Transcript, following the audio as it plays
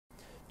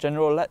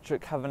General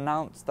Electric have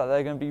announced that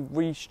they're going to be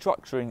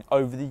restructuring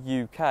over the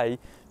UK,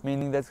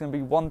 meaning there's going to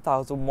be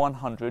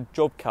 1,100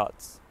 job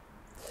cuts.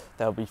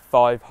 There'll be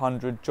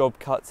 500 job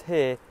cuts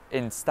here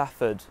in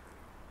Stafford.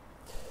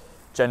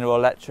 General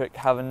Electric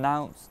have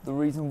announced the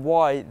reason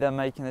why they're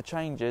making the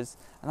changes,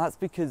 and that's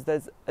because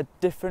there's a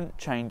different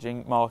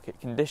changing market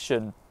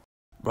condition.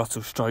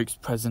 Russell Stokes,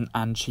 President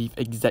and Chief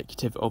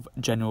Executive of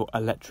General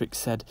Electric,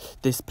 said,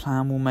 "This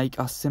plan will make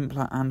us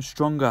simpler and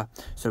stronger,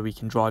 so we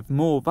can drive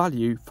more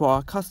value for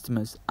our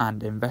customers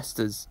and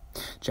investors."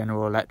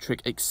 General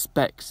Electric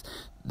expects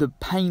the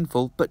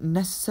painful but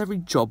necessary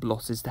job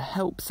losses to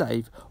help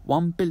save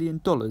 $1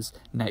 billion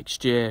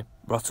next year.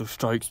 Russell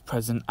Stokes,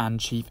 President and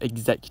Chief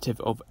Executive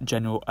of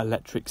General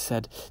Electric,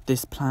 said,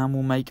 "This plan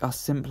will make us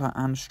simpler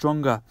and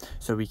stronger,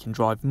 so we can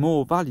drive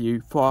more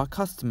value for our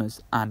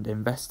customers and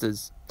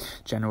investors."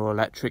 General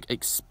Electric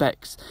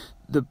expects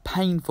the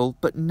painful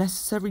but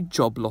necessary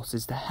job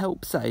losses to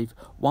help save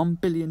 $1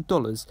 billion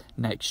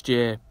next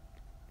year.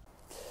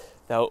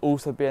 There will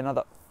also be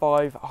another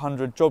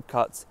 500 job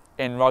cuts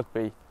in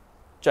rugby.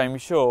 Jamie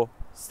Shaw,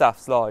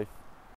 Staffs Live.